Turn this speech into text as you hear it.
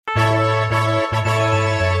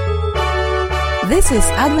This is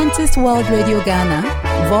Adventist World Radio Ghana,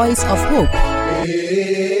 Voice of Hope.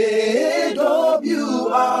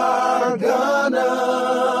 AWR Ghana,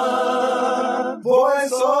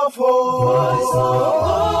 Voice of Hope. Voice of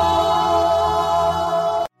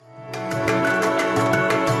Hope.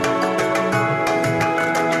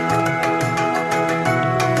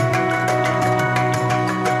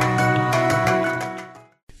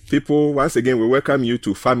 People, once again, we welcome you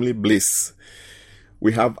to Family Bliss.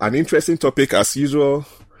 We have an interesting topic as usual.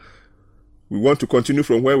 We want to continue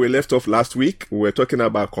from where we left off last week. We were talking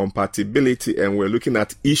about compatibility and we're looking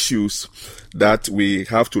at issues that we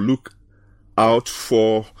have to look out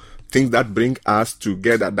for, things that bring us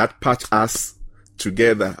together, that patch us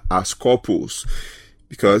together as couples.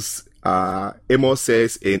 Because Amos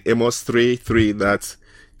says in Amos 3:3 that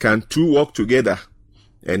can two walk together?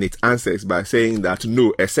 And it answers by saying that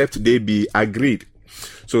no, except they be agreed.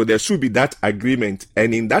 So there should be that agreement.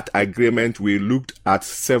 And in that agreement, we looked at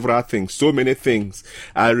several things, so many things.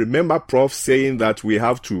 I remember Prof saying that we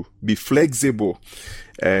have to be flexible.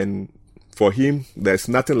 And for him, there's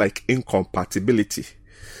nothing like incompatibility.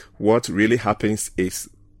 What really happens is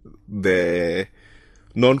the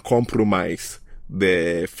non-compromise,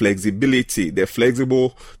 the flexibility, the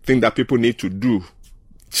flexible thing that people need to do,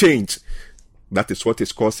 change. That is what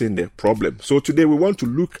is causing the problem. So today we want to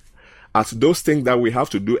look at those things that we have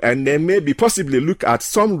to do, and then maybe possibly look at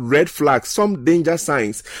some red flags, some danger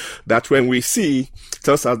signs that when we see,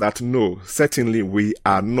 tells us that no, certainly we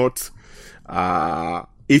are not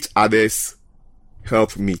each other's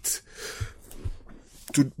helpmeet.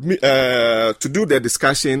 To do the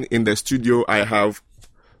discussion in the studio, I have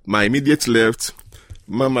my immediate left,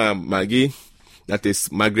 Mama Maggie. That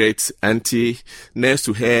is Margaret, auntie. Next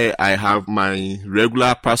to her, I have my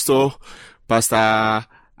regular pastor, Pastor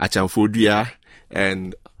Achamfodia,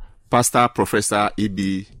 and Pastor Professor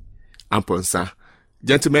E.B. Amponsa.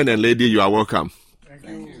 Gentlemen and lady, you are welcome. Thank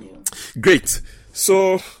you. Great.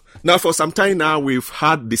 So now for some time now, we've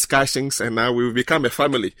had discussions and now we've become a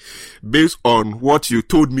family based on what you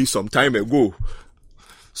told me some time ago.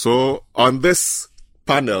 So on this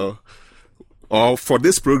panel, or for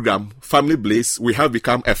this program, Family Bliss, we have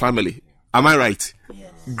become a family. Am I right?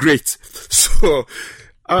 Yes. Great. So,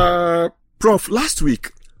 Prof, last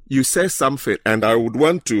week you said something, and I would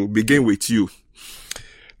want to begin with you.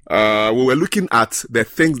 We were looking at the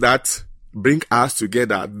things that bring us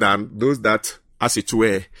together than those that, as it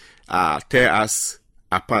were, tear us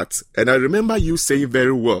apart. And I remember you saying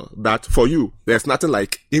very well that for you, there's nothing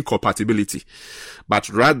like incompatibility, but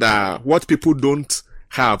rather what people don't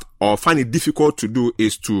have or find it difficult to do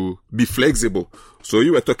is to be flexible. So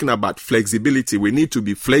you were talking about flexibility. We need to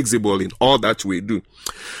be flexible in all that we do.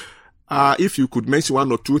 If you could mention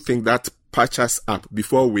one or two things that patch us up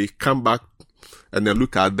before we come back and then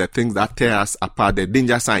look at the things that tear us apart, the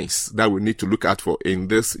danger signs that we need to look out for in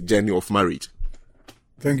this journey of marriage.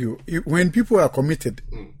 Thank you. When people are committed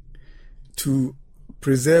to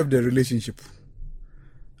preserve the relationship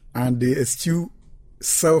and they eschew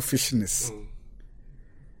selfishness,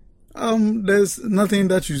 there's nothing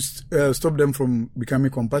that should stop them from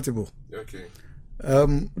becoming compatible. Okay.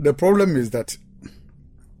 The problem is that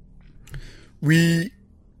we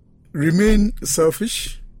remain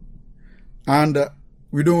selfish and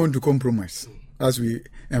we don't want to compromise, as we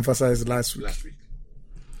emphasized last week.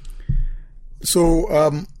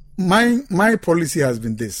 So my policy has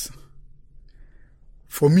been this.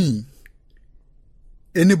 For me,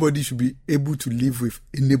 anybody should be able to live with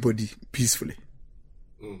anybody peacefully.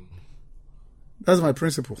 That's my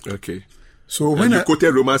principle. Okay. So when you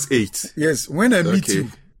quoted Romans 8. Yes, when I meet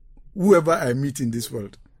you, whoever I meet in this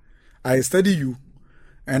world, I study you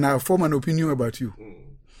and I form an opinion about you.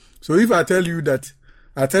 So if I tell you that,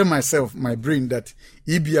 I tell myself, my brain, that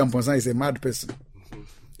E.B. Amponsa is a mad person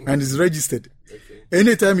and is registered. Okay.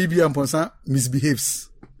 Anytime E.B. Amponsa misbehaves,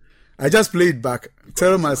 I just play it back,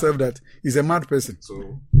 tell myself that he's a mad person.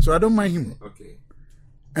 So I don't mind him. Okay.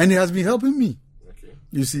 And he has been helping me. Okay.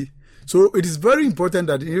 You see? So it is very important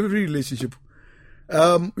that in every relationship,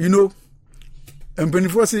 and when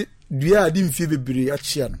you say,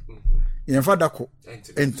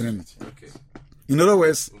 in other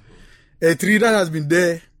words, a tree that has been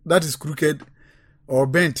there, that is crooked or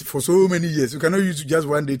bent for so many years, you cannot use it just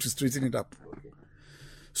one day to straighten it up. Okay.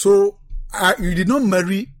 So you did not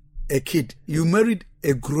marry a kid, you married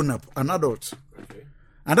a grown-up, an adult. Okay.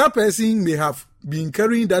 And that person may have been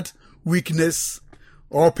carrying that weakness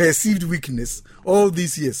or perceived weakness all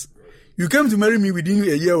these years. You came to marry me within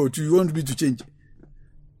a year or two, you want me to change.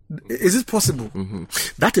 Is it possible?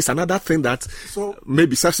 That is another thing that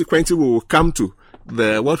maybe subsequently we will come to.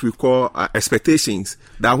 the what we call expectations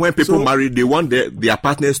that when people marry, they want their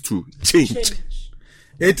partners to change.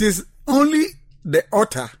 It is only the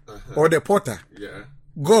author or the potter,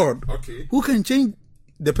 God, who can change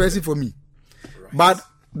the person for me. Right. But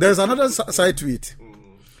there's another side to it.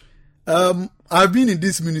 I've been in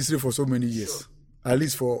this ministry for so many years, at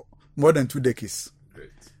least for more than 2 decades. Great.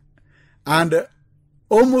 And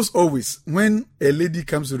almost always, when a lady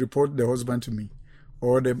comes to report the husband to me,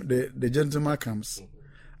 or the gentleman comes,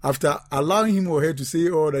 after allowing him or her to say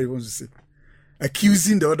all that he wants to say,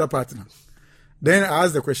 accusing the other partner, then I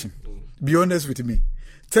ask the question, be honest with me.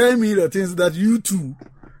 Tell me the things that you two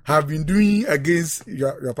have been doing against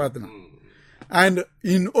your partner. And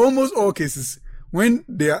in almost all cases, when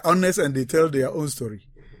they are honest and they tell their own story,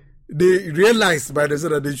 they realize by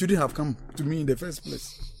themselves that they shouldn't have come to me in the first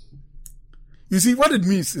place. You see, what it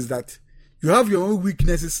means is that you have your own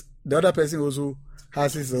weaknesses. The other person also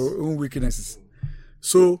has his own weaknesses.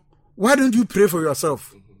 So why don't you pray for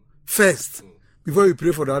yourself first before you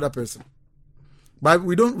pray for the other person? But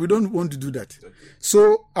we don't want to do that.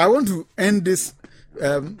 So I want to end this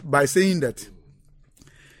by saying that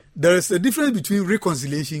there is a difference between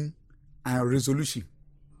reconciliation and resolution.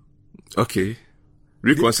 Okay.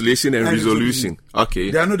 Reconciliation and resolution.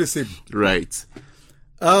 Okay. They are not the same. Right.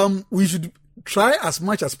 We should try as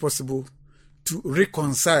much as possible to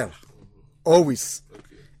reconcile always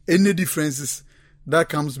any differences that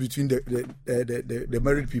comes between the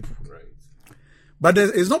married people. Right. But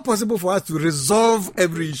it's not possible for us to resolve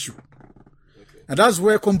every issue. And that's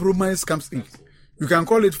where compromise comes in. You can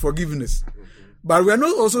call it forgiveness. But we are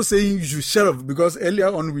not also saying you should shelve, because earlier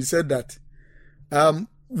on we said that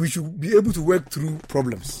we should be able to work through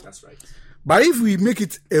problems. That's right. But if we make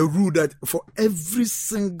it a rule that for every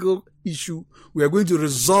single issue we are going to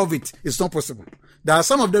resolve it, it's not possible. There are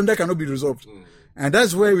some of them that cannot be resolved. And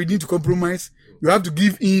that's where we need to compromise. You have to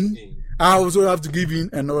give in. I also have to give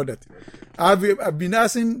in and all that. I've been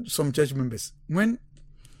asking some church members, when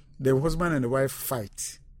the husband and the wife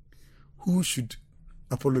fight, who should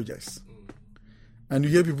apologize? And you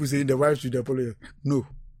hear people saying the wife should apologize. No.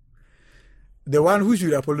 The one who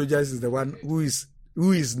should apologize is the one who is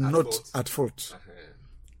not at fault.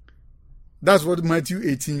 That's what Matthew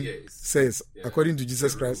 18 says, according to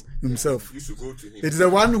Jesus Christ himself. It is the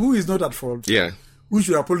one who is not at fault who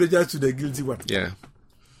should apologize to the guilty one. Yeah.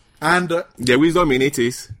 And the wisdom in it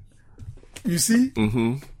is, you see,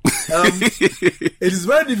 it is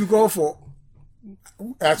very difficult for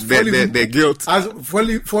the guilt as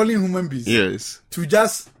falling human beings to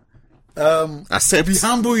just accept, be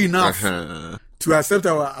humble enough to accept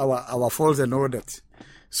our faults and all that.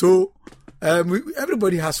 So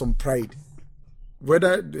everybody has some pride,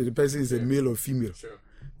 whether the person is a male or female. Sure.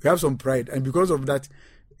 We have some pride, and because of that,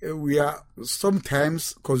 we are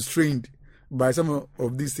sometimes constrained by some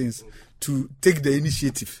of these things to take the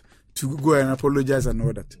initiative to go and apologize and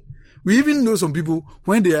all that. We even know some people,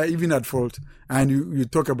 when they are even at fault and you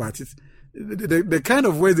talk about it, the kind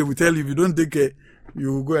of way they will tell you, if you don't take care,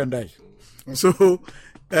 you will go and die. So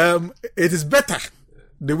it is better,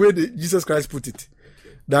 the way Jesus Christ put it,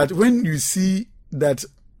 that when you see that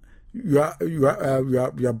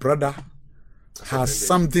your brother has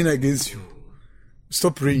something against you,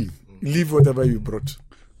 stop praying. Leave whatever you brought.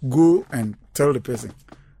 Go and tell the person,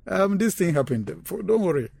 this thing happened. Don't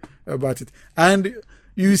worry about it. And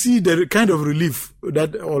you see the kind of relief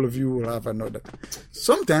that all of you will have and all that.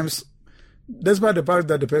 Sometimes, despite the fact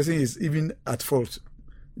that the person is even at fault,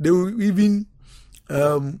 they will even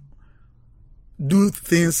do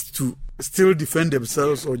things to still defend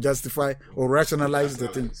themselves or justify or rationalize the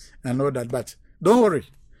thing and all that. But don't worry.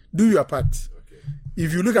 Do your part. Okay.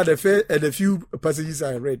 If you look at the few passages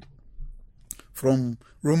I read from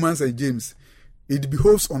Romans and James, it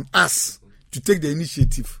behoves on us to take the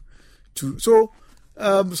initiative. So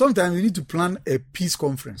sometimes we need to plan a peace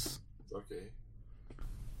conference. Okay.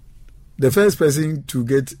 The first person to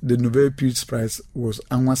get the Nobel Peace Prize was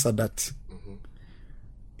Anwar Sadat. Mm-hmm.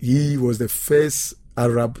 He was the first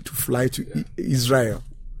Arab to fly to Israel.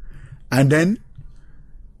 And then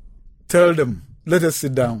tell them, let us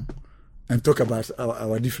sit down and talk about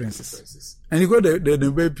our differences. And he got the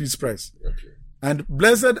Nobel Peace Prize. Okay. And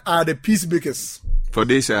blessed are the peacemakers. For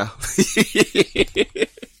they shall.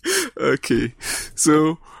 Okay.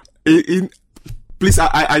 So, please,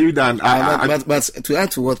 are you done? But to add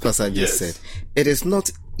to what Pastor just said, it is not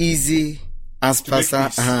easy as Pastor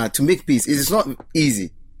to make peace. It is not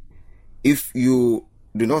easy if you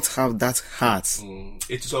do not have that heart.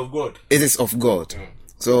 It is of God. It is of God.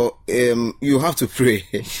 So you have to pray.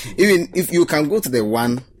 Even if you can go to the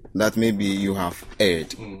one that maybe you have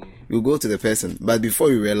erred, you go to the person, but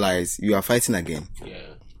before you realize, you are fighting again. Yeah.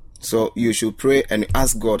 So you should pray and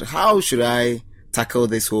ask God, how should I tackle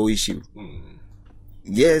this whole issue?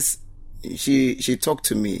 Yes, she talked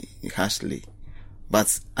to me harshly,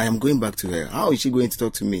 but I am going back to her. How is she going to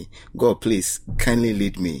talk to me? God, please, kindly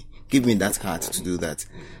lead me. Give me that heart to do that.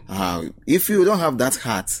 If you don't have that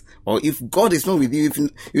heart, or if God is not with you, if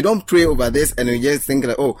you don't pray over this and you just think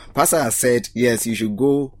like, oh, Pastor has said, yes, you should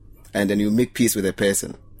go, and then you make peace with the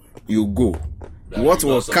person. You go. That what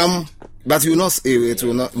will come, but you will not, it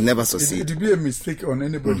will not never succeed. It will be a mistake on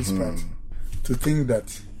anybody's part to think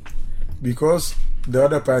that because the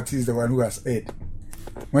other party is the one who has erred,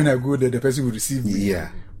 when I go there, the person will receive me.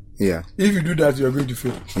 Yeah. Yeah. If you do that, you are going to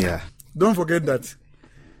fail. Yeah. Don't forget that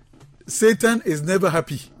Satan is never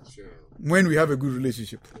happy when we have a good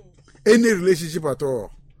relationship. Any relationship at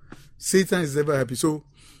all, Satan is never happy. So,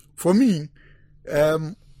 for me, I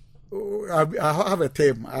have a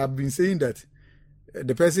term. I've been saying that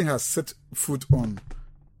the person has set foot on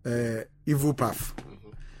evil path.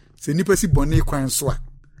 So, the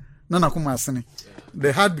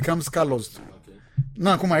heart becomes calloused.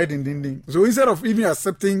 So, instead of even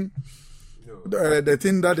accepting the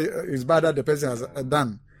thing that is bad that the person has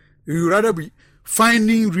done, you rather be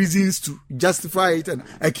finding reasons to justify it and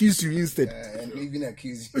accuse you instead. And even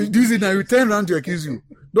accuse you. Do it now, you turn around to accuse you.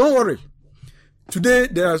 Don't worry. Today,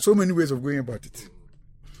 there are so many ways of going about it.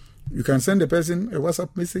 You can send the person a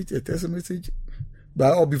WhatsApp message, a text message.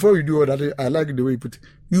 But before you do all that, I like the way you put it.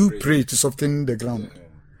 You pray to soften the ground.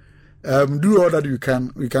 Do all that you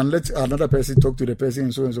can. You can let another person talk to the person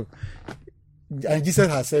and so and so. And Jesus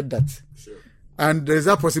has said that. Sure. And there's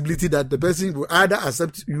a possibility that the person will either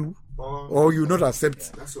accept you or you not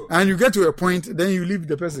accept. Yeah, and you get to a point, then you leave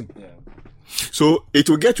the person. Yeah. So it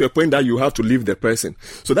will get to a point that you have to leave the person.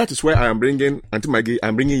 So that is where I am bringing, Auntie Maggie,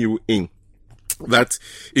 I'm bringing you in. That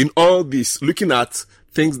in all this, looking at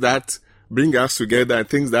things that bring us together and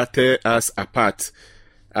things that tear us apart,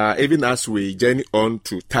 even as we journey on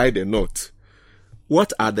to tie the knot,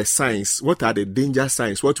 what are the signs, what are the danger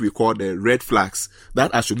signs, what we call the red flags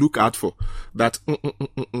that I should look out for? That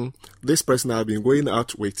this person I've been going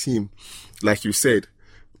out with him, like you said,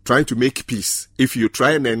 trying to make peace. If you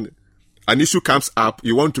try and then an issue comes up,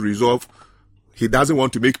 you want to resolve, he doesn't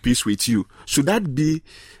want to make peace with you. Should that be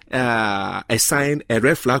a sign, a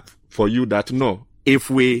red flag for you that no, if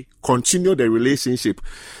we continue the relationship,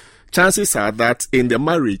 chances are that in the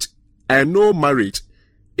marriage, and no marriage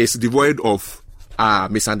is devoid of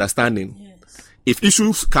misunderstanding. Yes. If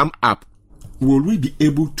issues come up, will we be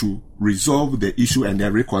able to resolve the issue and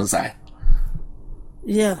then reconcile?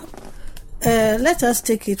 Yeah. Let us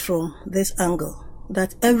take it from this angle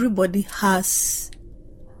that everybody has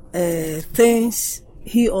things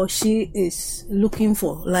he or she is looking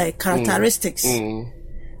for, like characteristics.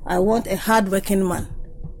 I want a hardworking man.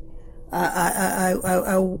 I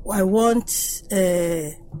want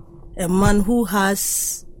a man who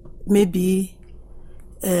has maybe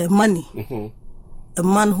money, a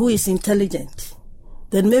man who is intelligent.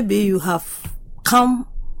 Then maybe you've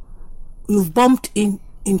bumped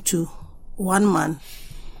into one man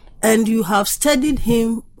and you have studied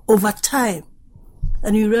him over time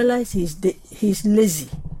and you realize he's lazy.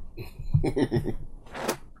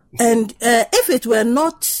 And if it were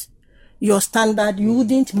not your standard, you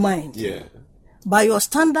wouldn't mind. Yeah. But your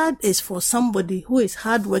standard is for somebody who is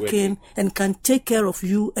hardworking and can take care of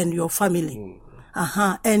you and your family.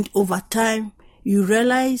 And over time, you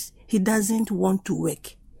realize he doesn't want to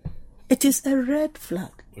work. It is a red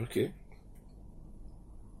flag. Okay.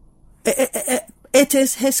 It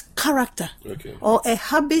is his character or a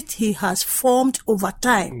habit he has formed over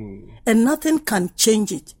time, and nothing can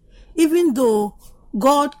change it. Even though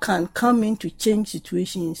God can come in to change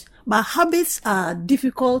situations, but habits are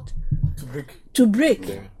difficult to break.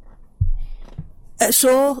 Yeah.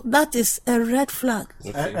 So that is a red flag.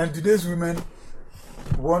 And today's women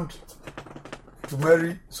want to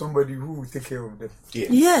marry somebody who will take care of them. Yeah.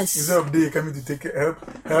 Yes. Instead of they coming to take help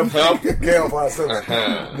take care of ourselves.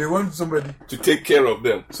 They want somebody to take care of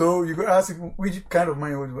them. So you could ask them which kind of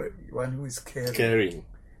man you want, one who is caring.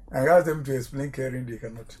 And ask them to explain caring, they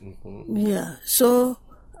cannot. Yeah. So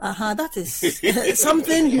that is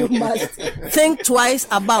something you must think twice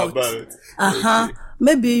about.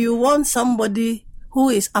 Maybe you want somebody who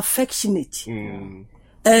is affectionate.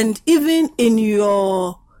 And even in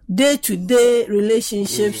your day-to-day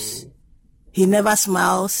relationships, he never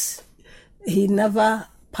smiles, he never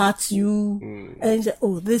pats you, and you say,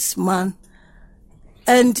 oh, this man.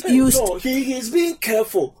 And you... No, he's being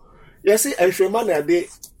careful. You see,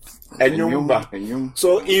 Enyumba.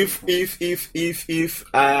 So if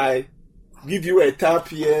I give you a tap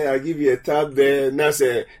here, I give you a tap there, now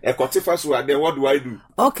say a kotifasua, then what do I do?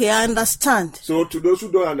 Okay, I understand. So to those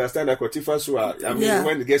who don't understand a kotifasua, I mean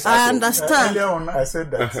when it gets I understand. Earlier on, I said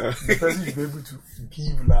that the person should be able to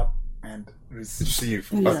give love and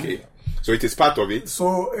receive. Okay. So it is part of it.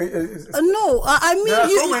 So No, I mean there are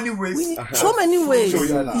so many ways. So many ways. Show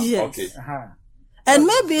you love. Yes. Okay. And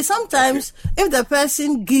maybe sometimes if the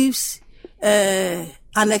person gives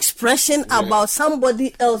an expression about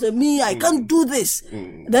somebody else, me, I can't do this,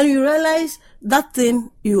 then you realize that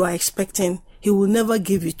thing you are expecting, he will never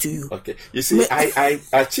give it to you. Okay. You see,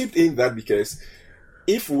 I chipped in that because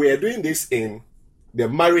if we're doing this in the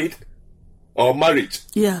marriage,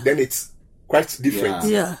 then it's quite different.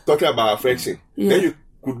 Yeah. Talking about affection. Then you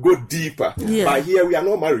could go deeper. But here we are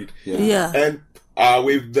not married. And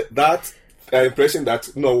with that impression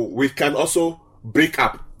that no, we can also break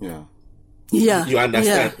up. You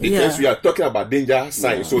understand? Because we are talking about danger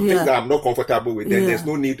signs. So things that I'm not comfortable with, then there's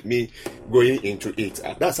no need me going into it.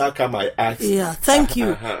 That's how come I asked. Thank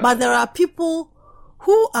you. But there are people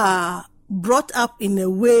who are brought up in a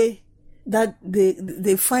way that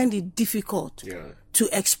they find it difficult to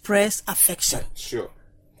express affection. Sure.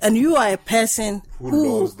 And you are a person who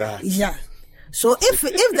knows that. So if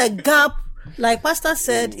the gap, like Pastor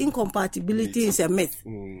said, incompatibility is a myth.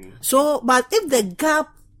 So, but if the gap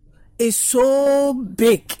is so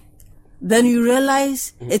big, then you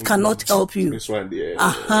realize it cannot help you. This one,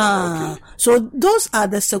 okay. So those are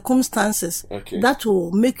the circumstances that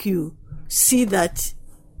will make you see that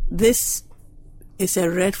this is a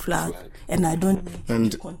red flag, and I don't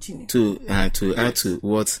need to continue. To add to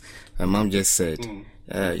what Mom just said,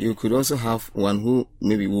 you could also have one who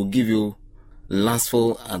maybe will give you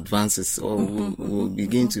lustful advances or will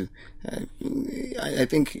begin to. I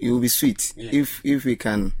think it will be sweet if we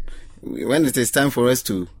can. When it is time for us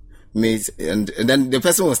to meet, and then the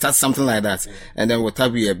person will start something like that, and then we'll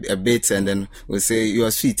tap you a bit, and then we'll say you are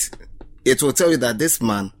sweet. It will tell you that this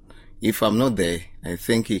man, if I'm not there, I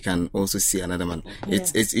think he can also see another man.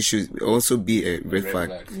 It should also be a red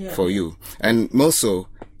flag for you. And also,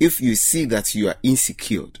 if you see that you are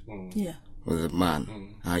insecure with a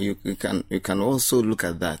man, you can also look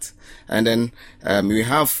at that. And then we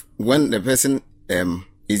have when the person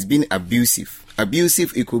is being abusive.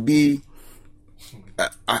 Abusive, it could be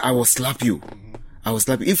I will slap you. I will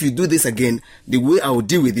slap you. If you do this again, the way I will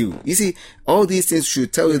deal with you. You see, all these things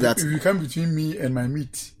should tell you that if you come between me and my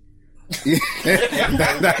meat, I'll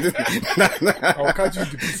catch you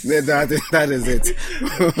to pieces. That is it.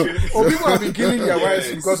 Or people have been killing their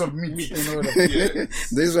wives because of meat.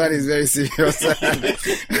 This one is very serious.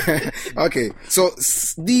 Okay, so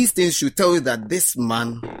these things should tell you that this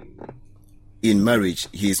man in marriage,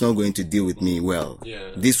 he is not going to deal with me well.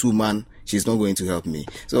 This woman, she's not going to help me.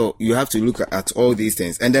 So you have to look at all these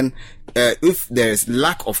things. And then if there is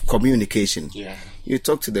lack of communication, you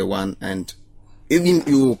talk to the one, and even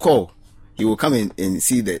you will call. He will come in and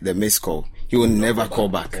see the missed call. He will never call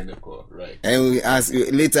back. And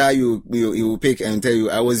later you will pick and tell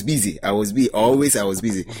you, I was busy. I was busy.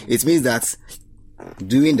 It means that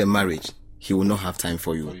during the marriage, he will not have time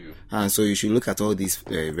for you. And so you should look at all these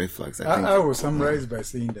red flags. I will summarize by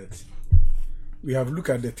saying that we have looked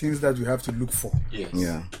at the things that we have to look for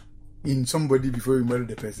in somebody before you marry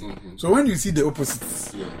the person. So when you see the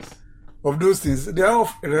opposites of those things, they are all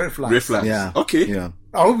red flags. Red flags. Yeah. Okay. Yeah.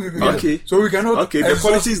 I hope you get it. So we cannot. Okay. The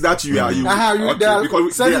qualities that you are. There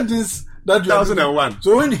are certain things that you 2001.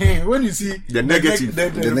 So when you see the negative, the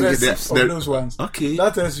negatives of those ones,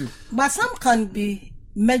 that tells you. But some can be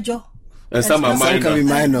major. And some are minor. Can be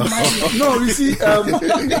minor. No, you see,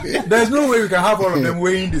 there's no way we can have all of them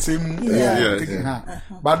weighing the same thing.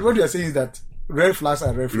 But what you are saying is that red flags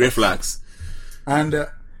are red flags. Red flags. And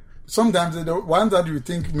sometimes the ones that you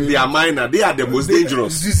think maybe they are minor, they are the most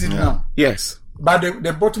dangerous. This is now. Yes. But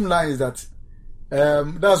the bottom line is that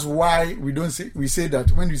that's why we say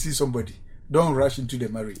that when you see somebody, don't rush into the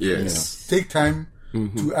marriage. Yes. Take time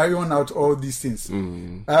to iron out all these things.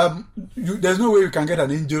 There's no way you can get an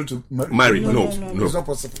angel to marry. No. It's not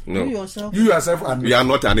possible. No. You yourself are not. You are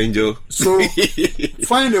not an angel. So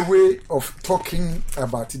find a way of talking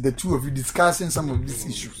about it, the two of you discussing some of these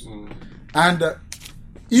issues. And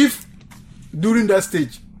if during that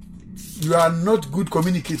stage you are not good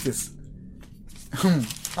communicators,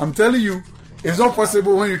 I'm telling you, it's not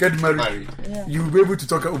possible when you get married. You will be able to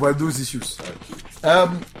talk about those issues.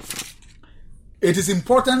 It is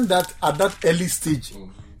important that at that early stage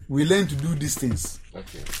we learn to do these things.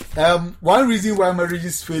 One reason why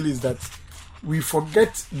marriages fail is that we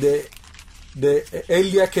forget the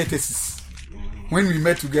earlier courtesies when we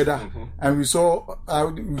met together and we saw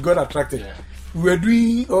we got attracted. Yeah. We were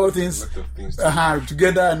doing all things,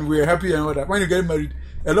 together, and we were happy and all that. When you get married,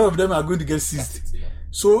 a lot of them are going to get seized. Yeah.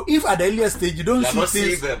 So if at the earlier stage you don't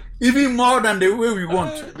see things even more than the way we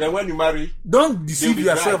want, then when you marry, don't deceive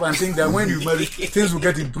yourself and think that when you marry things will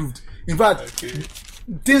get improved. In fact,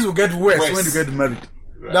 things will get worse when you get married.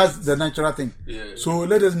 Right. That's the natural thing. Yeah. So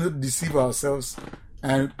let us not deceive ourselves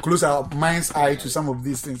and close our mind's eye to some of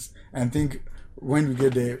these things and think when we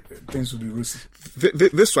get there, things will be rosy.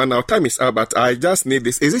 This one, our time is up, but I just need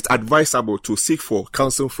this. Is it advisable to seek for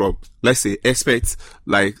counsel from, let's say, experts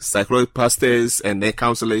like psychologists, pastors, and their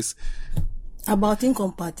counselors? About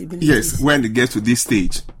incompatibility? Yes, when it gets to this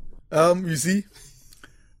stage. You see,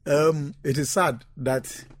 it is sad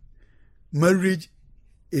that marriage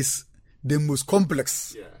is the most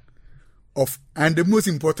complex of and the most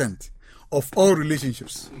important of all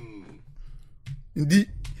relationships. Indeed.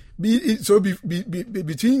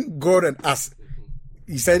 Between God and us,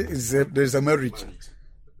 he said there's a marriage.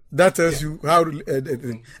 That tells you how,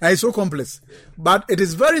 and it's so complex. But it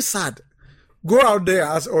is very sad. Go out there,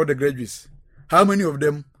 ask all the graduates. How many of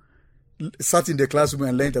them sat in the classroom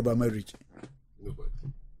and learned about marriage? Nobody.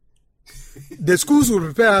 The schools will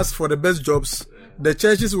prepare us for the best jobs. The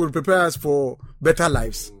churches will prepare us for better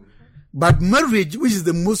lives. But marriage, which is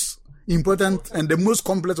the most important and the most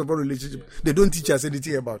complex of all relationships, they don't teach us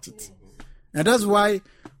anything about it. And that's why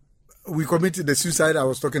we committed the suicide I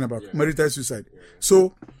was talking about, marital suicide.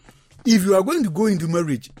 So if you are going to go into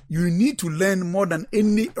marriage, you need to learn more than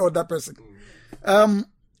any other person.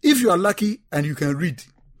 If you are lucky and you can read,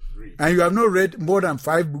 and you have not read more than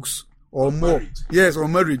 5 books or more, or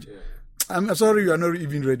marriage, I'm sorry, you are not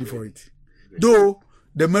even ready for it. Though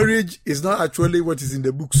the marriage is not actually what is in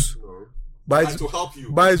the books. But to help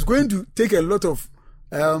you. But it's going to take a lot of,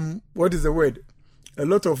 what is the word? A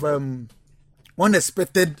lot of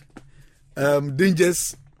unexpected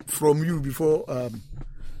dangers from you before.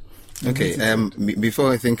 Okay. Before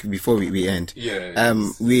we end,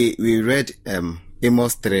 we read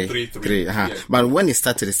Amos 3. But when it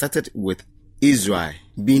started with Israel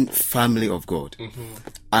being family of God,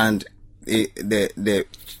 and the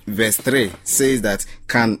verse 3 says that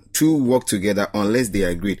can 2 work together unless they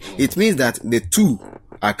agree. It means that the 2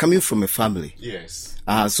 are coming from a family. Yes.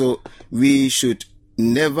 So we should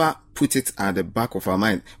never put it at the back of our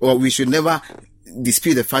mind, or we should never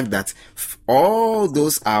dispute the fact that all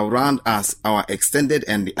those around us, our extended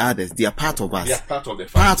and the others, they are part of us. They are part of the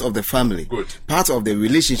family. Part of the family. Good. Part of the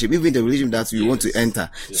relationship, even the relationship that we want to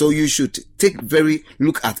enter. Yes. So you should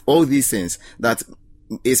look at all these things. That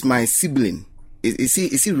is my sibling. Is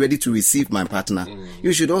he ready to receive my partner?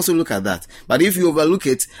 You should also look at that. But if you overlook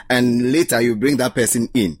it and later you bring that person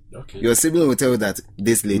in, your sibling will tell you that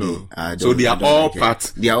this lady. So they are all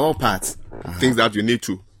part. They are all part. Things that you need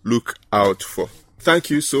to look out for. Thank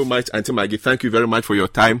you so much, Auntie Maggie. Thank you very much for your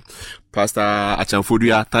time. Pastor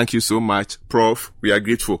Achamfodua, thank you so much. Prof, we are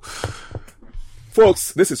grateful.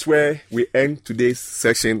 Folks, this is where we end today's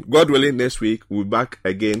session. God willing, next week we'll be back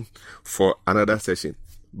again for another session.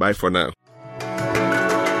 Bye for now.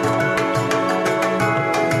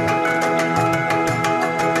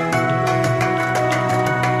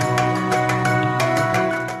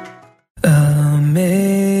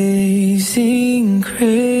 Amazing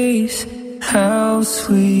grace, how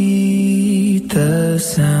sweet the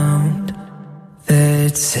sound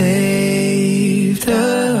that saved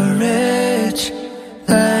a wretch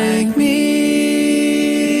like me.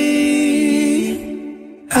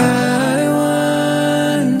 I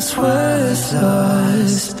once was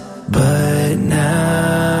lost, but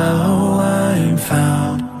now I'm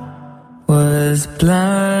found. Was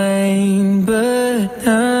blind, but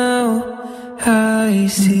now I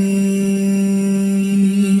see.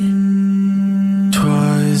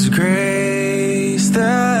 'Twas grace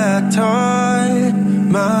that taught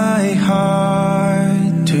my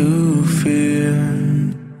heart to fear,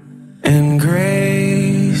 and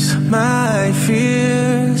grace my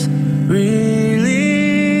fears relieved.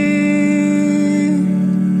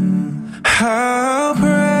 How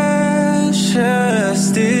precious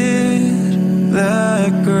did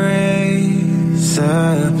the grace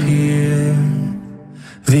appear,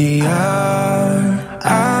 the hour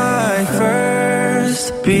I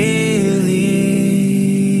first believed.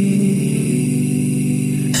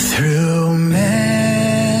 Through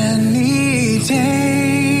many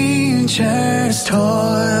dangers,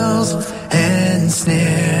 toils, and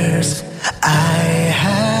snares, I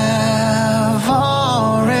have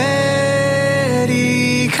already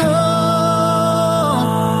come.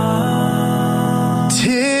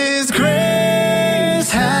 'Tis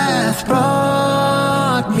grace hath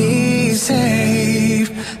brought me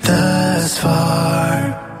safe thus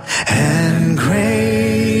far, and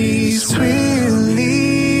grace will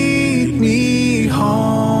lead me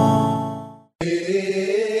home. AWR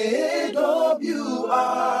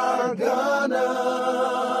Ghana,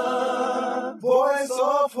 Voice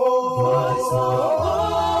of Hope.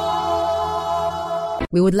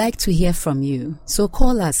 We would like to hear from you, so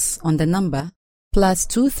call us on the number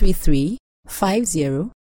 +233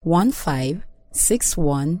 50 15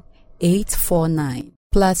 61 849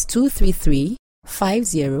 +233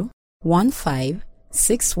 50 15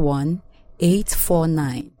 61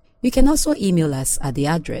 849. You can also email us at the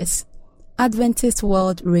address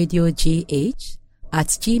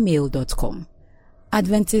adventistworldradiogh@gmail.com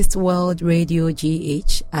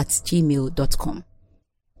adventistworldradiogh@gmail.com.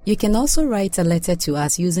 You can also write a letter to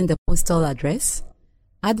us using the postal address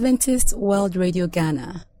Adventist World Radio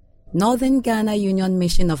Ghana, Northern Ghana Union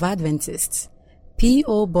Mission of Adventists,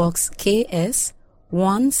 P.O. Box KS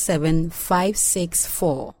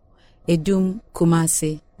 17564, Edum,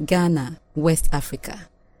 Kumasi, Ghana, West Africa.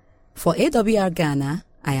 For AWR Ghana,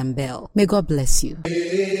 I am Belle. May God bless you. AWR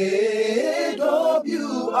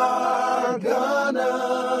Ghana,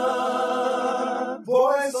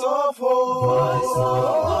 Voice of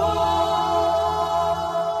Hope.